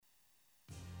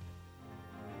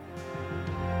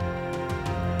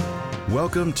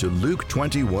Welcome to Luke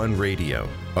 21 Radio,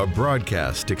 a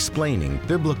broadcast explaining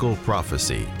biblical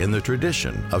prophecy in the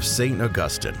tradition of St.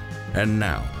 Augustine. And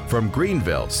now, from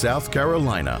Greenville, South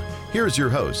Carolina, here's your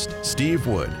host, Steve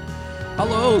Wood.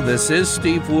 Hello, this is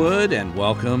Steve Wood, and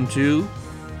welcome to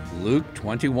Luke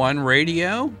 21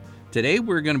 Radio. Today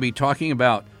we're going to be talking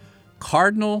about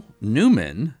Cardinal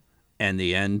Newman and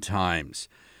the end times.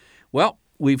 Well,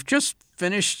 we've just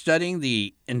finished studying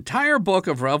the entire book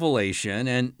of Revelation,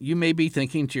 and you may be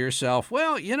thinking to yourself,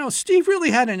 well, Steve really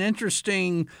had an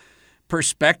interesting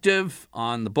perspective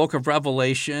on the book of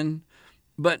Revelation,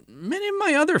 but many of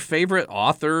my other favorite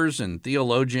authors and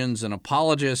theologians and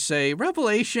apologists say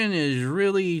Revelation is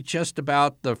really just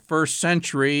about the first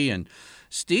century, and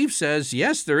Steve says,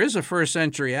 yes, there is a first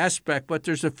century aspect, but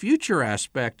there's a future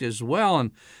aspect as well,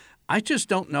 and I just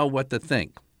don't know what to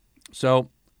think. So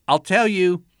I'll tell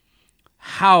you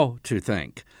how to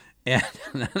think. And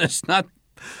it's not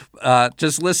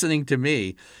just listening to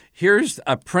me. Here's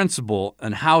a principle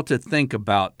on how to think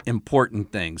about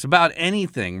important things, about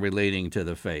anything relating to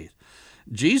the faith.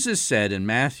 Jesus said in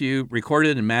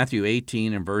recorded in Matthew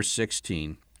 18 and verse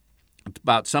 16, it's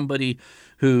about somebody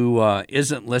who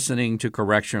isn't listening to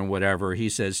correction or whatever. He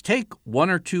says, take one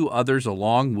or two others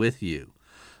along with you,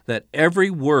 that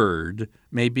every word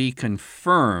may be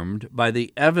confirmed by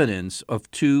the evidence of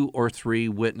 2 or 3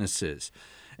 witnesses.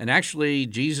 And actually,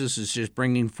 Jesus is just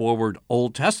bringing forward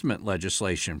Old Testament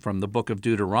legislation from the book of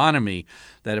Deuteronomy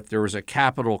that if there was a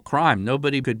capital crime,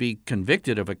 nobody could be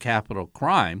convicted of a capital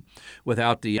crime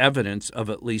without the evidence of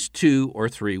at least 2 or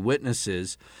 3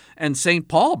 witnesses. And St.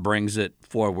 Paul brings it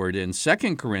forward in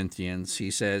 2 Corinthians.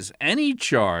 He says, any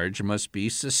charge must be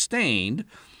sustained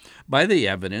by the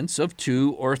evidence of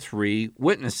 2 or 3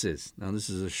 witnesses. Now, this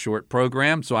is a short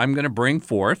program, so I'm going to bring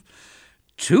forth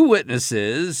 2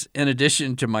 witnesses in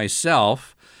addition to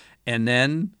myself, and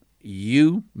then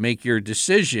you make your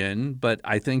decision, but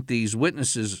I think these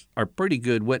witnesses are pretty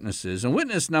good witnesses. And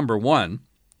witness number 1,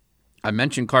 I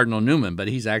mentioned Cardinal Newman, but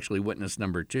he's actually witness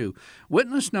number 2.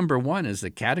 Witness number 1 is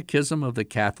the Catechism of the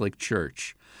Catholic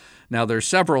Church. Now, there are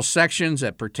several sections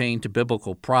that pertain to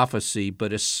biblical prophecy,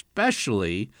 but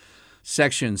especially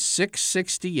sections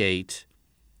 668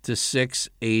 to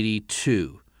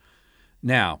 682.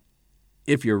 Now,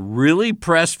 if you're really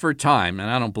pressed for time, and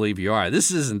I don't believe you are, this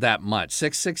isn't that much.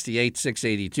 668,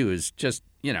 682 is just,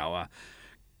 a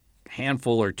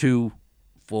handful or 2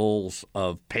 fulls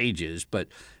of pages, but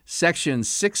sections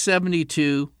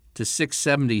 672 to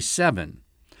 677,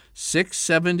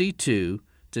 672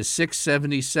 to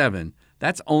 677,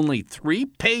 that's only 3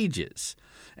 pages.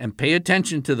 And pay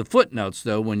attention to the footnotes,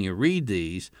 though, when you read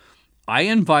these. I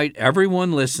invite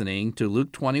everyone listening to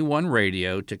Luke 21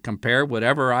 Radio to compare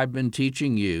whatever I've been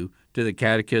teaching you to the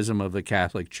Catechism of the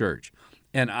Catholic Church.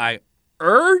 And I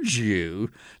urge you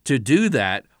to do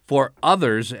that for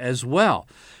others as well,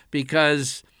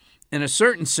 because in a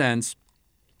certain sense,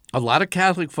 a lot of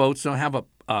Catholic folks don't have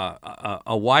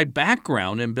a wide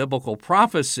background in biblical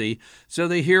prophecy, so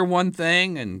they hear one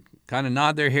thing and kind of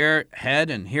nod their head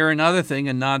and hear another thing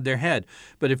and nod their head.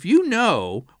 But if you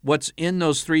know what's in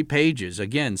those 3 pages,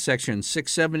 again, sections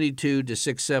 672 to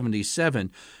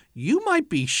 677, you might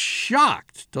be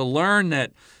shocked to learn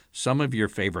that some of your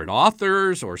favorite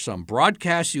authors or some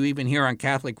broadcasts you even hear on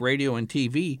Catholic radio and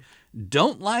TV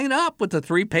don't line up with the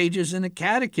 3 pages in the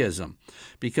Catechism,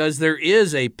 because there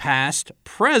is a past,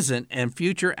 present, and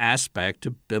future aspect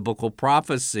to biblical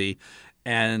prophecy,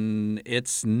 and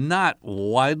it's not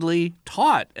widely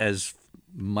taught as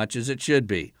much as it should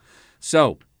be.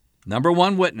 So, number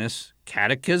 1 witness,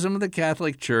 Catechism of the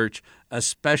Catholic Church,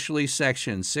 especially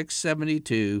section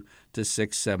 672 to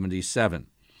 677.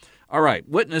 All right,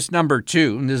 witness number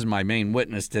 2, and this is my main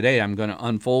witness today I'm going to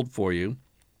unfold for you,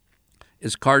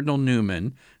 is Cardinal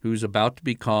Newman, who's about to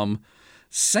become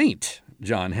Saint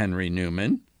John Henry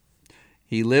Newman.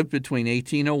 He lived between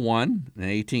 1801 and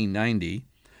 1890,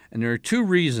 and there are 2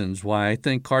 reasons why I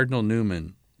think Cardinal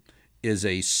Newman is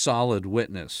a solid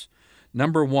witness.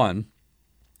 Number 1,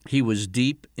 he was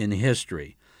deep in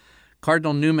history.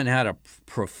 Cardinal Newman had a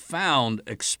profound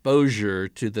exposure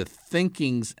to the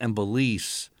thinkings and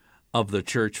beliefs of the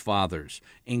Church Fathers,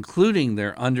 including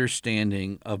their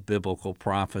understanding of biblical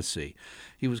prophecy.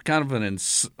 He was kind of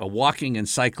a walking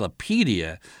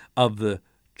encyclopedia of the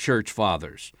Church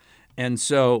Fathers. And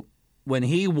so when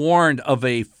he warned of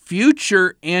a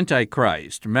future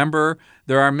Antichrist, remember,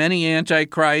 there are many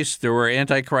Antichrists. There were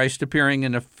Antichrists appearing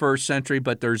in the first century,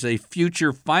 but there's a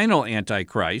future final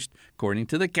Antichrist, according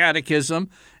to the Catechism.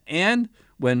 And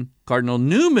when Cardinal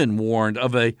Newman warned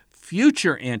of a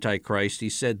future Antichrist, he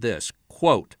said this,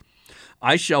 quote,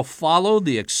 I shall follow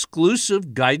the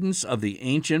exclusive guidance of the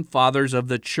ancient fathers of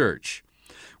the church.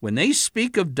 When they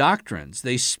speak of doctrines,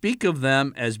 they speak of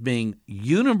them as being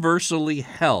universally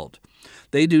held.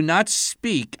 They do not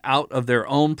speak out of their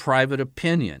own private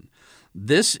opinion.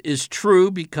 This is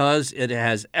true because it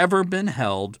has ever been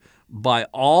held by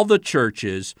all the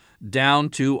churches down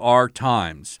to our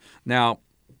times. Now,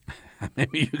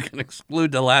 maybe you can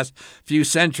exclude the last few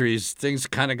centuries. Things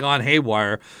kind of gone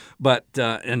haywire, but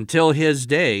until his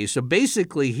day. So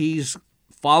basically, he's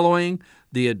following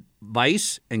the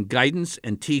advice and guidance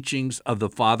and teachings of the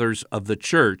fathers of the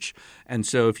church. And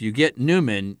so if you get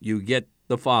Newman, you get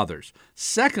the fathers.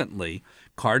 Secondly,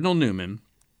 Cardinal Newman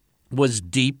was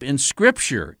deep in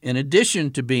Scripture, in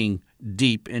addition to being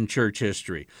deep in church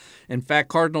history. In fact,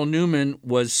 Cardinal Newman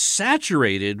was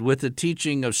saturated with the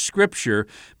teaching of Scripture,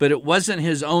 but it wasn't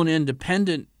his own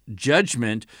independent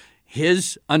judgment.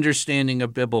 His understanding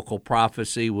of biblical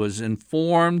prophecy was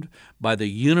informed by the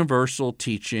universal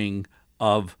teaching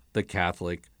of the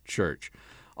Catholic Church.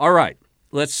 All right,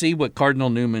 let's see what Cardinal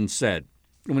Newman said.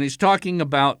 When he's talking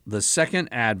about the Second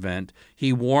Advent,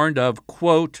 he warned of,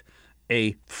 quote,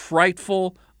 a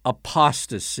frightful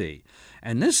apostasy.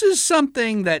 And this is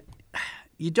something that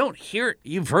you don't hear.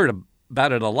 You've heard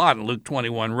about it a lot in Luke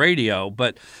 21 radio,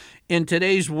 but in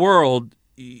today's world,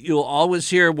 you'll always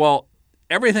hear, well,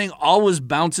 everything always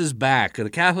bounces back. The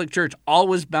Catholic Church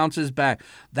always bounces back.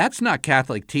 That's not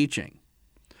Catholic teaching.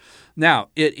 Now,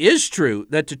 it is true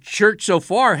that the church so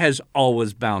far has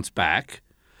always bounced back,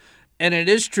 and it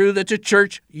is true that the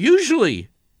church usually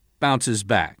bounces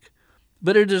back.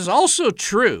 But it is also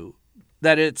true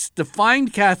that it's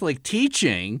defined Catholic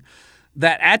teaching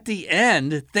that at the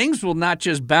end, things will not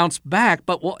just bounce back,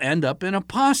 but will end up in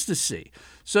apostasy.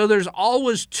 So there's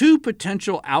always two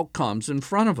potential outcomes in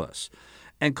front of us.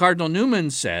 And Cardinal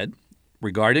Newman said,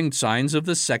 regarding signs of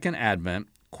the Second Advent,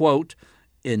 quote,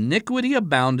 iniquity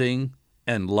abounding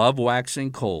and love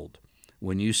waxing cold.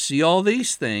 When you see all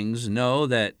these things, know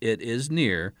that it is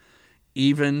near,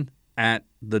 even at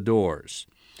the doors.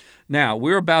 Now,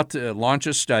 we're about to launch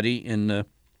a study in the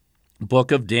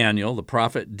book of Daniel, the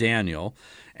prophet Daniel.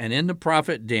 And in the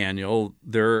prophet Daniel,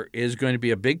 there is going to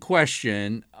be a big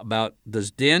question about,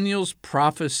 does Daniel's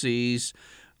prophecies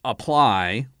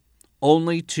apply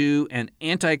only to an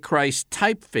Antichrist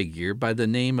type figure by the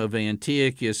name of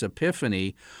Antiochus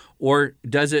Epiphanes, or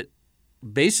does it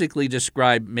basically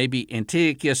describe maybe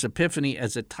Antiochus Epiphanes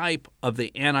as a type of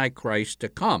the Antichrist to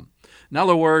come? In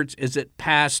other words, is it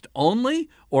past only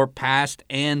or past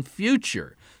and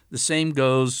future? The same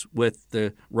goes with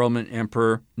the Roman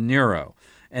Emperor Nero.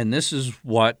 And this is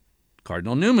what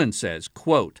Cardinal Newman says,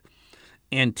 quote,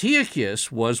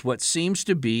 Antiochus was what seems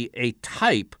to be a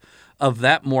type of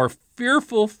that more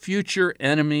fearful future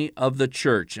enemy of the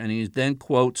church. And he then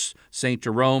quotes St.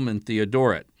 Jerome and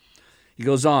Theodoret. He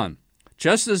goes on,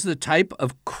 just as the type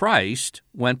of Christ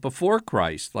went before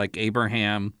Christ, like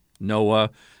Abraham,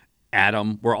 Noah,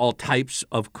 Adam were all types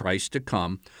of Christ to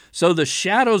come, so the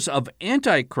shadows of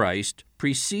Antichrist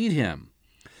precede him.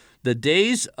 The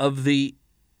days of the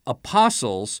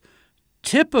apostles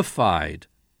typified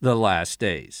the last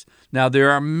days. Now,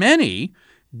 there are many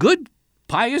good,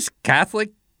 pious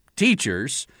Catholic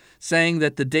teachers saying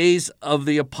that the days of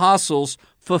the apostles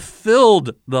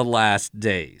fulfilled the last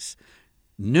days.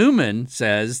 Newman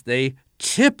says they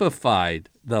typified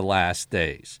the last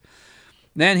days.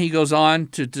 Then he goes on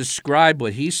to describe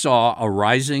what he saw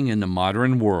arising in the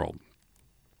modern world.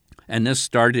 And this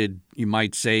started, you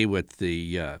might say, with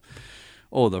the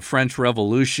French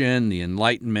Revolution, the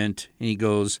Enlightenment. And he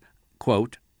goes,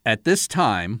 quote, at this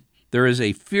time, there is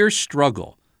a fierce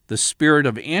struggle, the spirit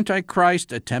of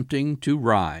Antichrist attempting to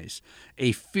rise,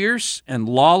 a fierce and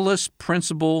lawless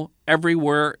principle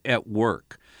everywhere at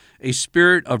work, a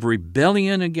spirit of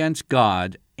rebellion against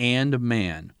God and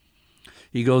man.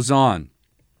 He goes on,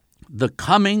 the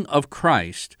coming of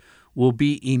Christ will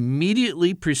be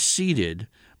immediately preceded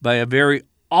by a very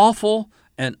awful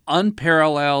and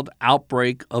unparalleled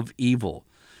outbreak of evil.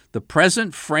 The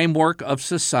present framework of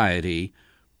society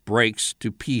breaks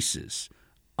to pieces,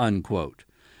 unquote.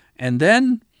 And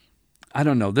then, I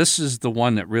don't know, this is the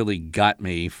one that really got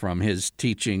me from his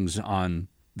teachings on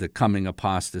the coming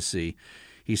apostasy.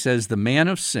 He says, the man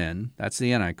of sin, that's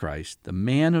the Antichrist, the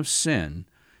man of sin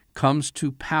comes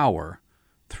to power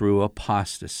through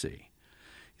apostasy.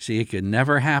 See, it could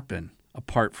never happen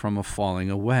apart from a falling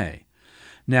away.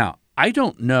 Now, I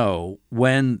don't know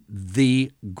when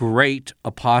the great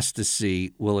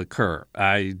apostasy will occur.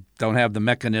 I don't have the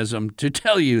mechanism to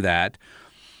tell you that.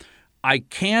 I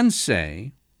can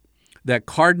say that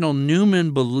Cardinal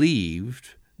Newman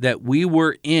believed that we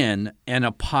were in an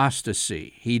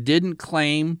apostasy. He didn't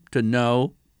claim to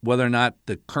know whether or not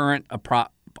the current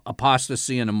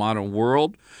apostasy in the modern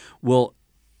world will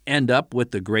end up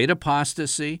with the great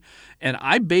apostasy. And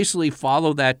I basically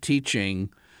follow that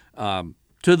teaching to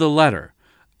the letter.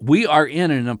 We are in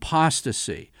an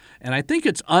apostasy. And I think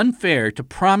it's unfair to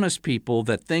promise people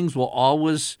that things will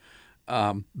always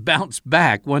bounce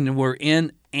back when we're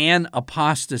in an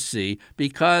apostasy,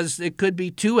 because it could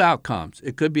be two outcomes.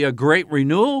 It could be a great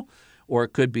renewal, or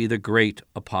it could be the great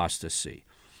apostasy.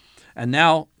 And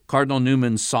now, Cardinal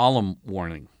Newman's solemn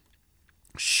warning.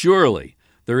 Surely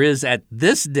there is at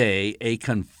this day a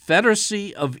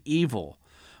confederacy of evil,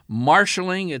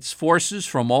 marshaling its forces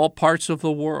from all parts of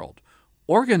the world,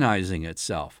 organizing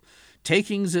itself,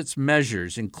 taking its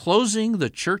measures, enclosing the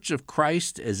Church of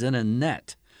Christ as in a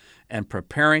net, and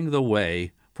preparing the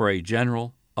way for a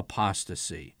general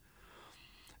apostasy.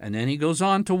 And then he goes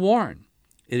on to warn,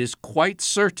 it is quite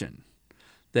certain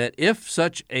that if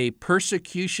such a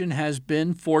persecution has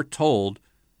been foretold,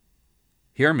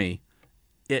 hear me,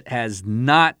 it has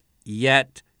not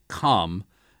yet come,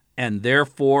 and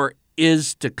therefore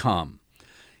is to come.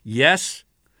 Yes,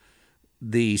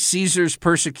 the Caesar's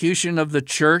persecution of the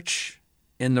church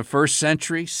in the first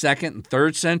century, second and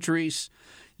third centuries,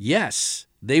 yes,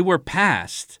 they were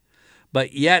past,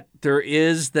 but yet there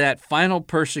is that final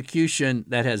persecution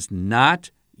that has not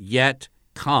yet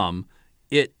come.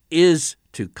 It is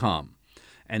to come.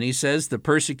 And he says the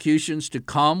persecutions to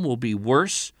come will be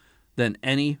worse than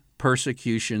any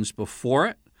persecutions before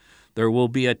it. There will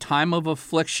be a time of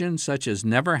affliction such as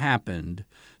never happened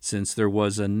since there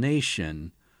was a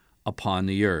nation upon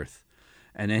the earth.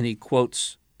 And then he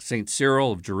quotes St.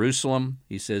 Cyril of Jerusalem.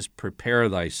 He says, prepare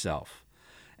thyself.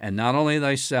 And not only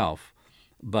thyself,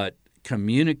 but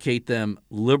communicate them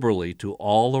liberally to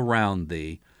all around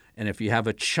thee. And if you have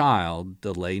a child,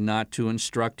 delay not to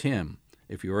instruct him.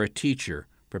 If you are a teacher,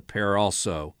 prepare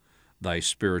also thy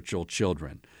spiritual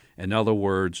children. In other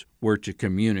words, we're to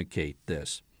communicate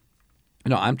this.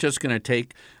 I'm just going to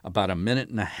take about a minute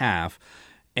and a half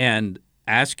and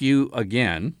ask you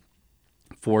again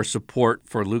for support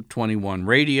for Luke 21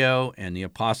 Radio and the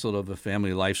Apostolate of the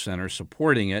Family Life Center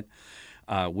supporting it.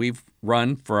 We've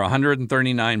run for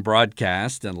 139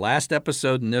 broadcasts, and last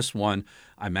episode and this one,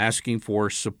 I'm asking for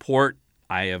support.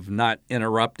 I have not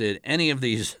interrupted any of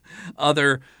these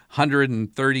other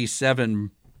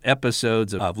 137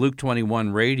 episodes of Luke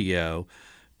 21 Radio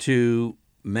to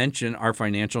mention our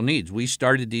financial needs. We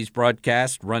started these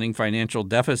broadcasts running financial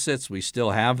deficits. We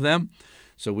still have them,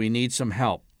 so we need some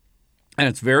help. And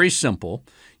it's very simple.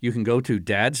 You can go to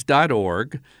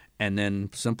dads.org and then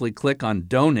simply click on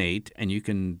Donate, and you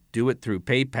can do it through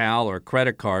PayPal or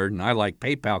credit card. And I like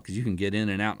PayPal because you can get in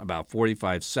and out in about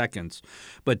 45 seconds.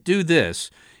 But do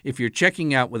this. If you're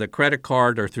checking out with a credit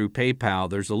card or through PayPal,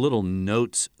 there's a little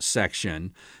notes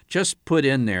section. Just put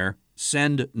in there,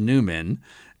 send Newman,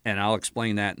 and I'll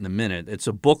explain that in a minute. It's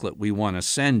a booklet we want to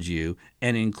send you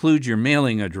and include your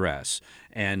mailing address.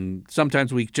 And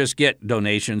sometimes we just get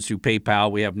donations through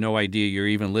PayPal. We have no idea you're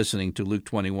even listening to Luke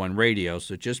 21 Radio.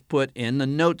 So just put in the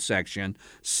notes section,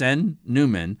 send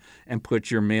Newman, and put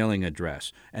your mailing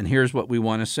address. And here's what we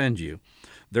want to send you.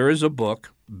 There is a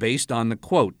book based on the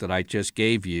quote that I just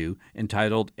gave you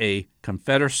entitled A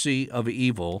Confederacy of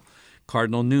Evil,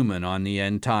 Cardinal Newman on the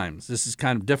End Times. This is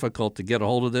kind of difficult to get a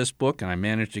hold of this book, and I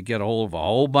managed to get a hold of a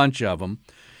whole bunch of them.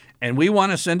 And we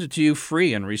want to send it to you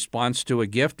free in response to a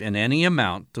gift in any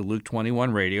amount to Luke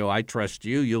 21 Radio. I trust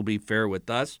you. You'll be fair with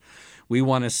us. We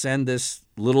want to send this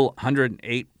little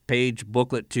 108-page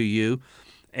booklet to you.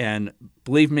 And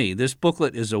believe me, this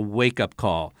booklet is a wake-up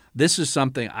call. This is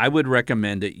something I would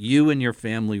recommend that you and your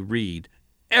family read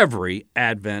every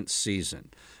Advent season.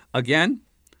 Again,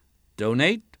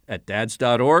 donate at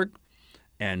dads.org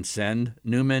and send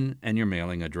Newman and your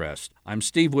mailing address. I'm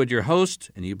Steve Wood, your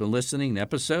host, and you've been listening to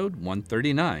episode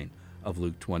 139 of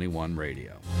Luke 21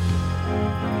 Radio.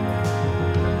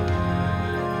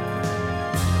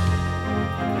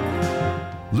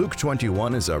 Luke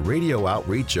 21 is a radio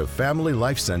outreach of Family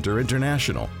Life Center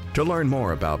International. To learn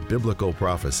more about biblical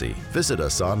prophecy, visit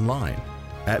us online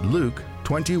at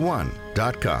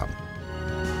luke21.com.